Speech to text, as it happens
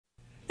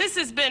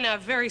This has been a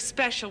very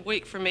special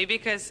week for me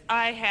because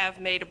I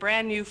have made a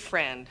brand new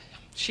friend.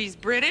 She's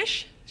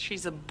British.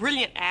 She's a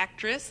brilliant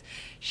actress.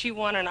 She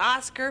won an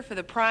Oscar for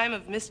the prime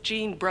of Miss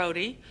Jean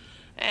Brodie.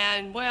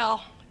 And,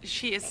 well,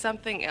 she is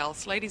something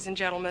else. Ladies and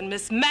gentlemen,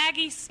 Miss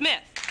Maggie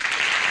Smith.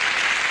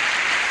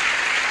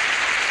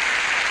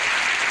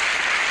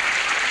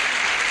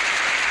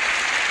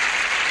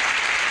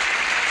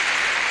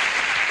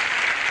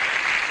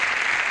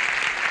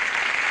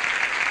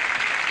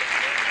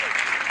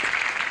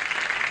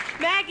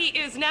 Maggie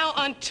is now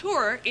on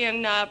tour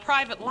in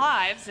Private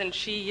Lives, and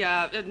she,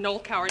 Noel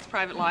Coward's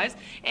Private Lives,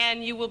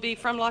 and you will be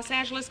from Los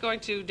Angeles going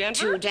to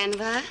Denver? To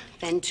Denver,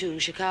 then to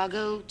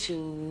Chicago,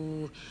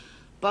 to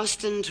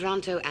Boston,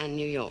 Toronto, and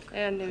New York.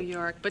 And New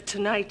York, but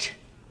tonight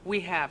we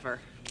have her.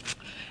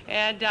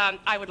 And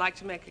I would like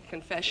to make a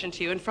confession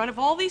to you in front of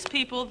all these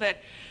people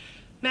that,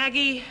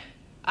 Maggie,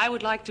 I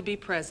would like to be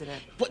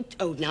president. What?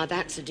 Oh, now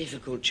that's a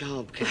difficult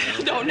job,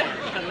 Carol. No,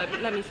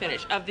 let me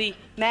finish. Of the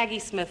Maggie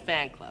Smith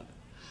fan club.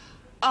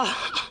 Oh,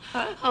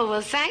 huh? Oh, well,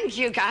 thank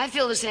you. I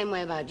feel the same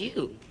way about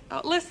you.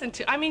 Oh, listen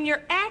to, I mean,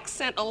 your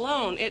accent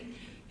alone, it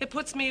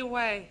puts me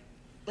away.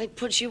 It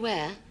puts you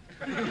where?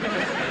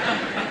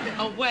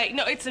 Away.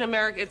 No, it's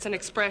an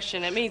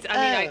expression. It means,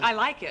 I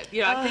like it.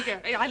 You know,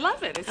 I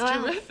love it. It's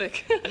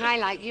terrific. I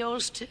like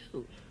yours,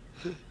 too.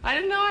 I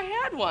didn't know I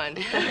had one.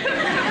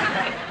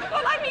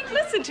 Well, I mean,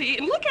 listen to you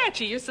and look at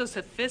you. You're so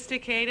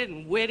sophisticated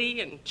and witty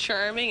and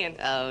charming and...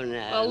 Oh,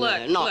 no, well, look,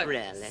 no, not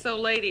really. So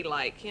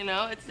ladylike, you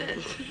know?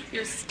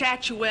 You're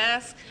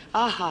statuesque.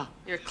 Uh-huh.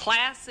 You're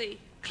classy.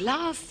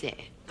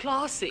 Classy?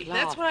 Classy.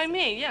 That's what I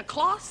mean. Yeah,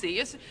 classy.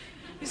 You're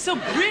so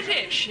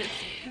British.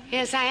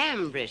 Yes, I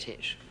am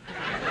British.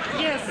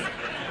 Yes.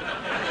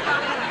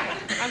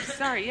 I'm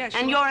sorry, yes.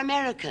 And you're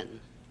American?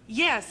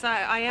 Yes,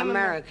 I am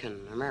American.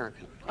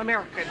 I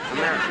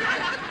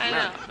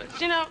know,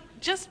 but, you know,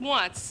 just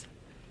once,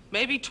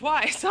 maybe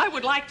twice, I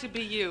would like to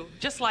be you,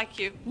 just like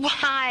you.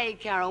 Why,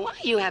 Carol, why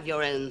you have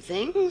your own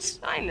things?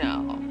 I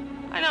know,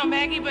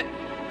 Maggie, but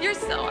you're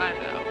so,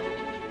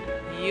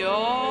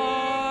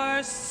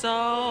 You're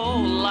so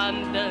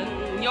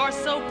London, you're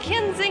so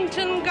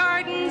Kensington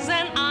Gardens,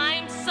 and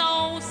I'm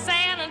so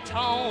San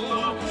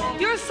Antone.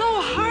 You're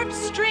so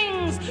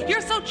harpstrings,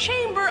 you're so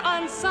chamber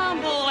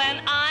ensemble,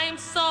 and I'm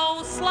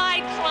so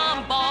slide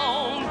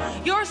trombone.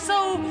 You're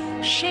so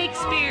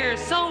Shakespeare,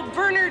 so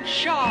Bernard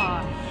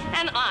Shaw,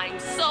 and I'm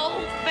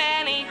so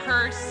Fanny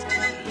Hurst.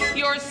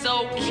 You're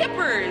so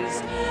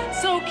Kippers,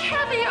 so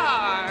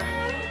caviar,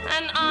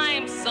 and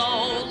I'm so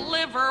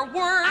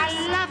liverwurst. I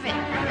love it.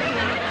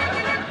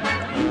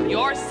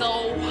 You're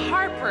so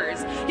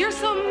Harper's, you're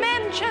so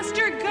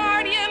Manchester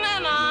Guardian,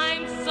 and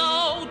I'm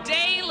so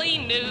Daily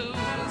News.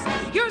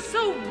 You're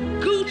so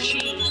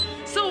Gucci,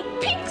 so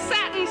pink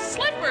satin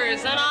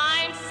slippers, and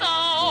I'm so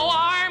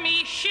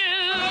Army shoes.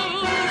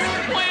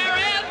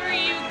 Wherever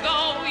you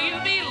go, you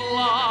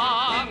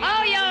belong.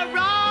 Oh, you're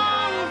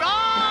wrong.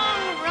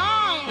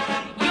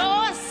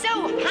 You're so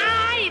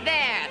high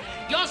there.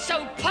 You're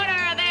so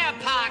putter there,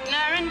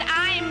 partner, and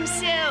I'm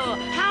so...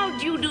 How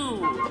do you do?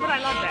 But I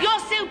love that. You're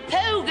so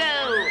pogo.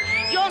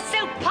 You're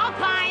so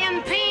Popeye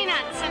and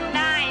Peanuts, and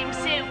I'm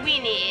so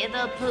Winnie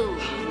the Pooh.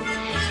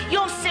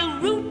 You're so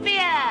root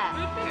beer,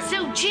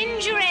 so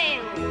ginger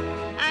ale,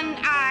 and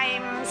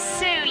I'm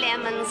so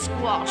lemon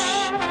squash.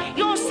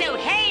 You're so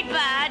hey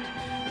bud,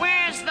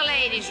 where's the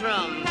ladies'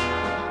 room?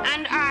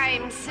 And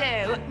I'm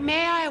so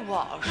may I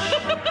wash?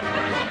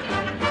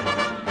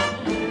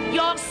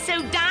 You're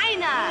so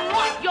Dinah,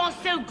 you're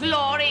so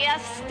Gloria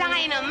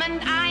Steinem,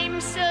 and I'm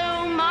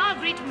so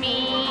Margaret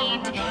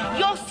Mead.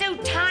 You're so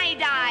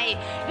tie-dye,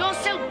 you're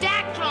so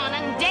Dacron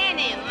and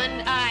denim,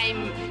 and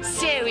I'm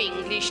so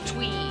English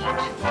tweed.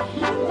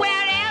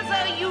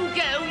 Wherever you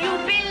go, you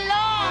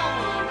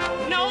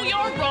belong. No,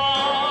 you're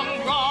wrong.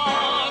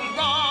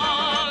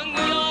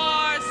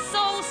 You're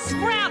so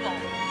Scrabble.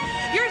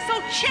 You're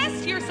so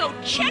chess, you're so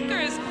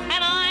checkers,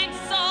 and I'm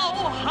so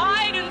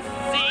hide and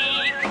seek.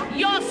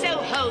 You're so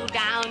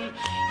hoedown,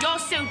 you're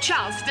so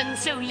Charleston,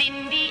 so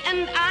Lindy,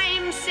 and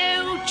I'm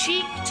so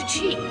cheek to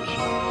cheek.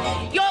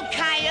 You're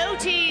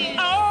coyotes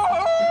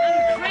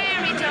and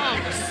prairie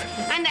dogs,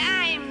 and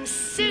I'm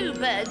so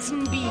birds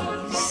and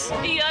bees.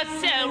 You're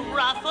so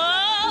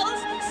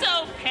Ruffles,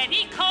 so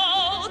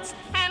petticoats,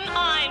 and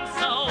I'm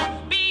so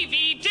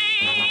BVDs.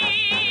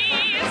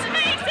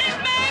 Face it,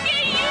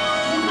 Maggie, you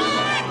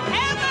are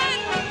heaven.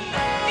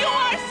 You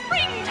are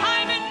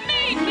springtime in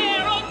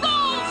Mayfair, a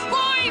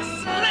Rolls-Royce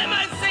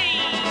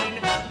limousine,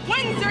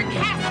 Windsor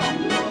Castle,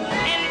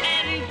 and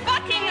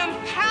Buckingham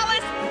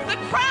Palace, the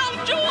crown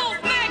jewels,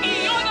 Maggie,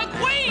 you're the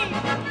queen.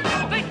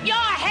 But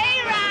you're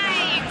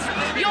hayrides,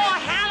 you're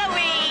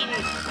Halloween,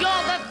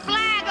 you're the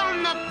flag on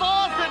the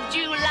 4th of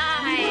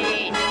July.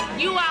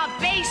 You are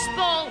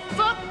baseball,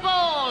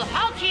 football,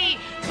 hockey,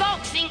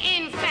 boxing,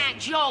 in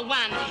fact, you're one